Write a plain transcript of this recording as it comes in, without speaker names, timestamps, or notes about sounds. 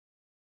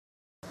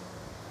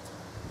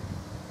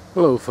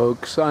Hello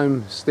folks,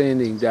 I'm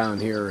standing down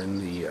here in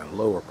the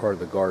lower part of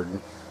the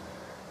garden,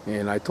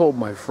 and I told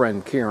my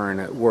friend Karen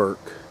at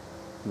work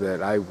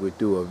that I would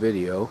do a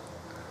video,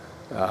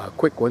 a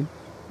quick one,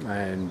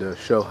 and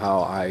show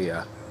how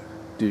I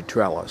do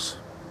trellis.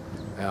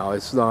 Now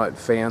it's not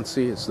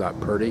fancy, it's not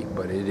pretty,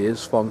 but it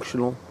is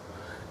functional.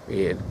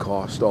 It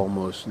costs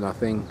almost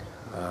nothing.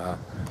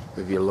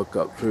 If you look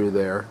up through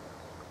there,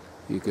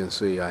 you can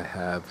see I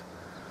have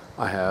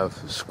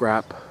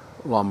scrap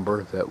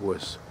lumber that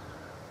was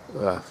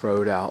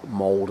throwed out,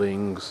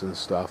 moldings and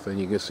stuff, and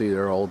you can see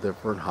they're all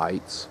different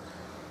heights,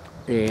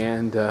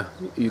 and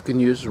you can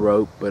use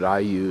rope, but I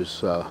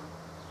use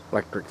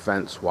electric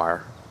fence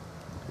wire.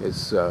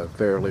 It's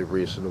fairly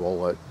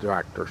reasonable at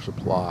Tractor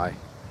Supply,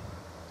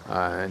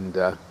 and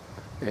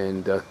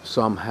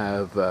some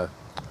have the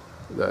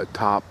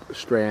top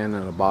strand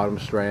and the bottom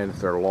strand.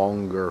 If they're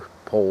longer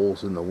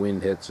poles and the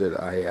wind hits it,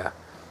 I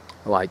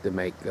like to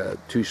make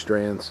 2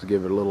 strands to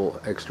give it a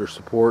little extra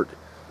support.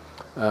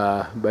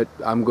 But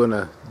I'm going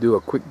to do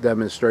a quick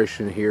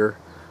demonstration here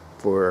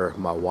for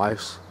my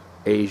wife's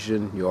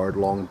Asian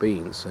yard-long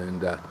beans,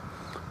 and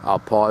I'll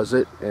pause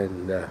it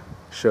and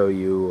show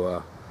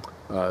you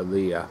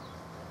the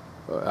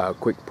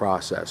quick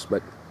process.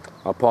 But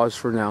I'll pause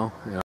for now.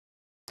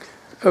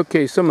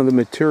 Okay, some of the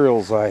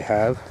materials I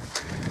have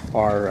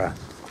are,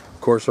 of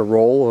course, a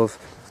roll of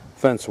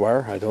fence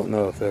wire. I don't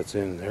know if that's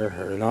in there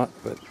or not,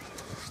 but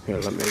here,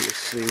 let me just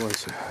see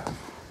once.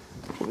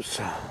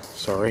 Oops,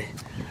 sorry.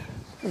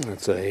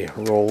 It's a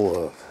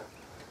roll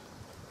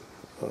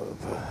of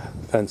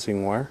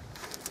fencing wire.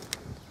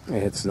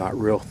 It's not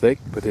real thick,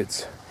 but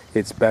it's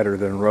better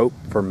than rope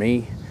for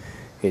me.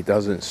 It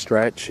doesn't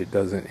stretch. It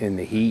doesn't in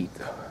the heat.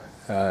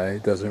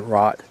 It doesn't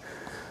rot,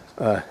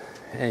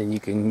 and you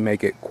can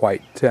make it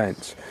quite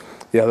tense.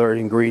 The other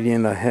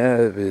ingredient I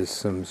have is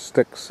some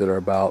sticks that are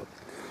about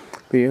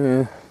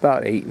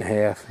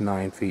 8.5,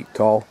 9 feet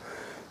tall.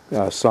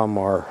 Some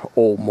are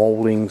old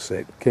moldings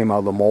that came out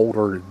of the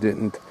molder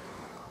that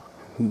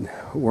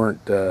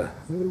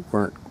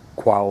weren't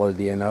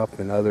quality enough,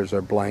 and others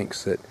are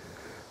blanks that,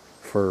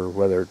 for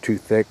whether too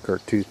thick or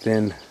too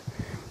thin,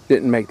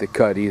 didn't make the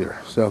cut either.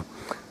 So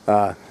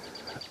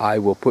I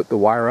will put the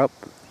wire up,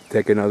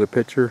 take another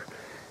picture,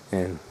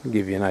 and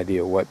give you an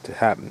idea of what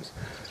happens.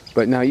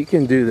 But now you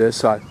can do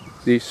this.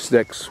 These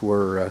sticks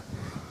were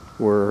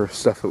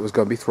stuff that was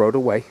going to be thrown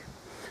away,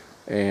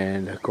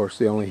 and of course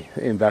the only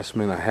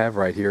investment I have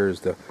right here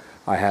is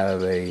I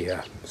have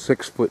a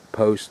 6-foot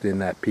post in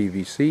that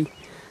PVC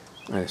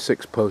and a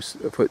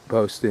 6-foot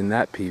post in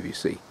that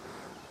PVC.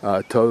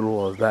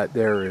 Total of that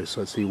there is,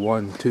 let's see,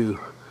 1, 2,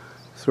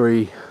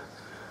 3,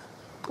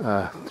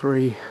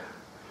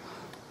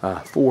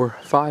 4,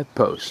 5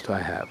 posts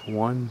I have.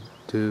 1,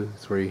 2,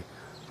 3,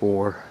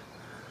 4,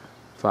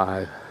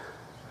 5.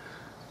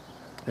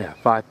 Yeah,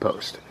 5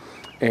 posts.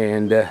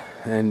 And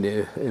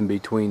in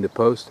between the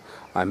posts,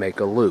 I make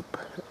a loop,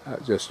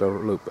 just a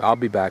loop. I'll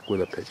be back with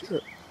a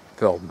picture,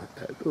 film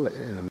in a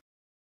minute.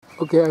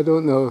 Okay, I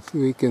don't know if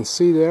we can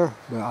see there,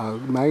 but I'll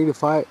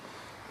magnify it.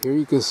 Here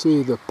you can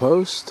see the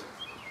post.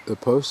 The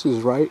post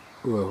is right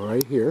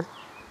here.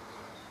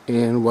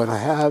 And what I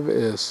have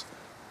is,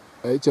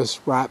 it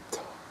just wrapped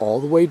all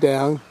the way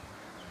down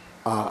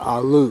a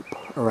loop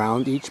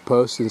around each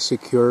post and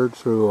secured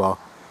through,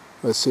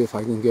 let's see if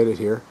I can get it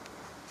here,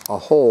 a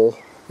hole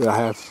that I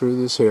have through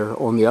this here.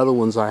 On the other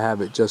ones I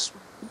have it just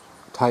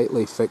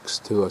tightly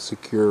fixed to a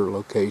secure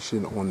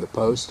location on the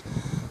post.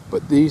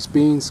 But these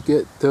beans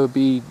get to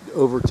be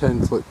over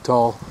 10 foot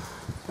tall,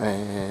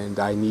 and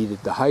I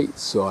needed the height,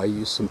 so I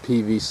used some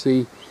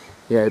PVC.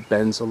 Yeah, it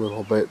bends a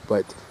little bit,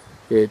 but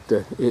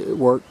it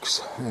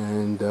works,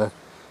 and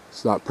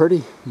it's not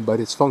pretty, but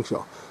it's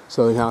functional.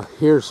 So now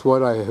here's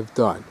what I have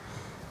done.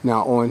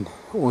 Now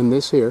on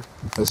this here,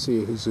 let's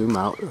see if you zoom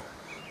out.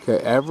 Okay,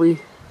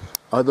 every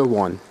other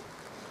one,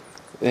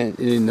 and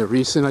the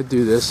reason I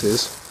do this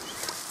is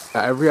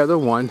every other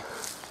one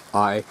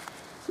I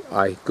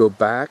go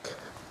back,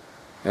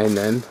 and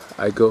then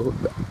I go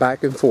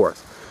back and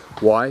forth.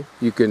 Why?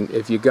 You can,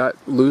 if you got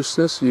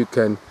looseness, you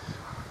can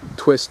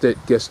twist it,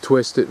 just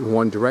twist it in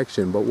one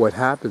direction. But what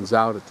happens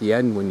out at the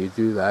end when you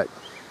do that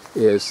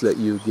is that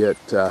you get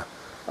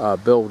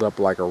build up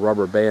like a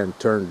rubber band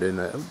turned in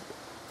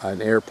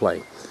an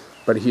airplane.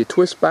 But if you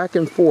twist back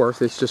and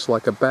forth, it's just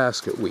like a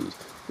basket weave.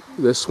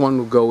 This one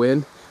will go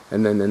in,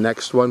 and then the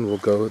next one will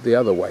go the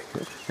other way.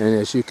 And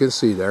as you can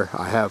see there,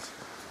 I have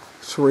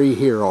 3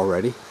 here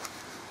already,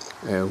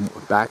 and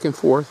back and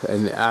forth,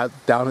 and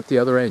down at the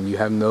other end you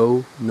have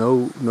no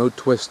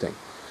twisting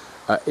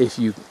if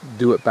you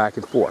do it back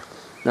and forth.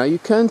 Now you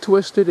can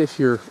twist it if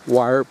your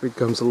wire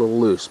becomes a little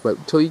loose, but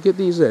until you get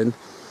these in,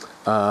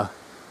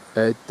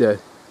 it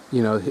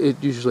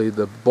usually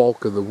the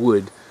bulk of the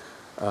wood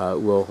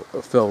will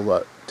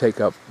take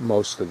up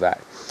most of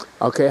that.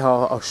 Okay,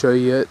 I'll show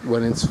you it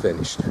when it's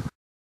finished.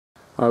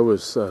 I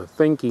was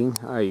thinking,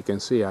 you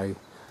can see I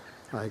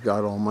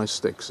got all my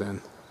sticks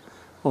in.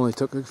 Only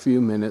took a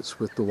few minutes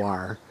with the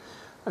wire,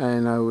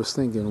 and I was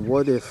thinking,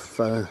 what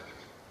if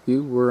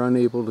you were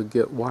unable to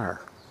get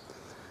wire?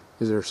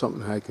 is there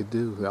something I could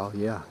do? Well,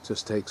 yeah,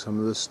 just take some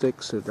of the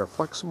sticks that are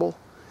flexible,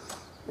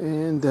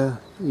 and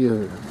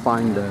you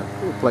find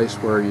a place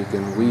where you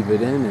can weave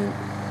it in,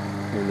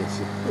 and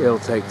it'll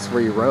take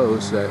 3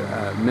 rows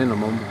at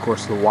minimum. Of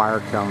course, the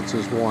wire counts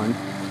as one,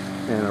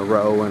 and a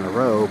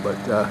row, but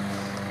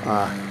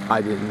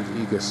I didn't.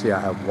 You can see I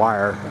have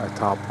wire, a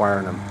top wire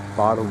and a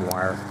bottom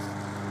wire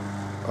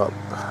up.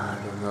 I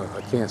don't know,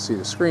 I can't see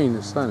the screen.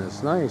 The sun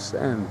is nice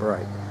and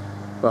bright.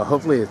 Well,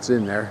 hopefully it's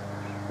in there.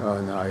 Oh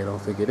no, I don't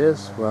think it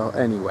is. Well,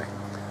 anyway,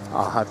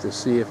 I'll have to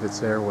see if it's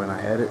there when I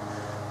edit.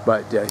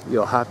 But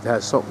you'll have to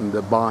have something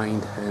to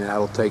bind, and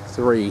that'll take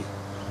three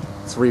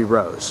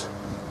rows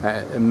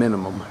at a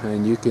minimum,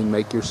 and you can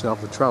make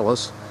yourself a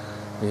trellis.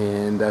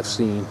 And I've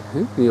seen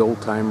the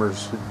old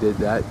timers did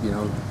that, you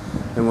know.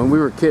 And when we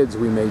were kids,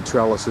 we made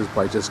trellises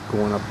by just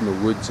going up in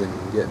the woods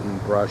and getting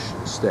brush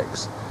and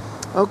sticks.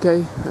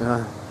 Okay,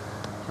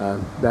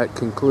 that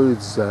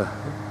concludes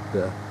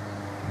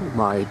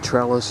my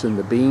trellis and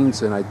the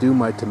beans, and I do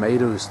my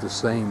tomatoes the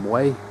same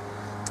way.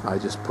 I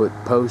just put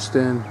post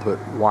in, put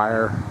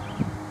wire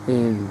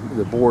in.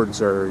 The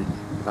boards are,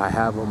 if I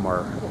have them,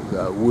 are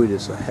wood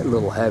is a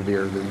little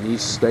heavier than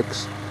these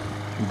sticks,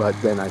 but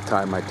then I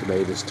tie my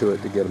tomatoes to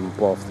it to get them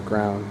up off the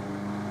ground,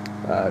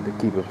 to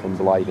keep it from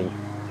blighting.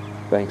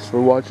 Thanks for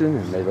watching,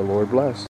 and may the Lord bless.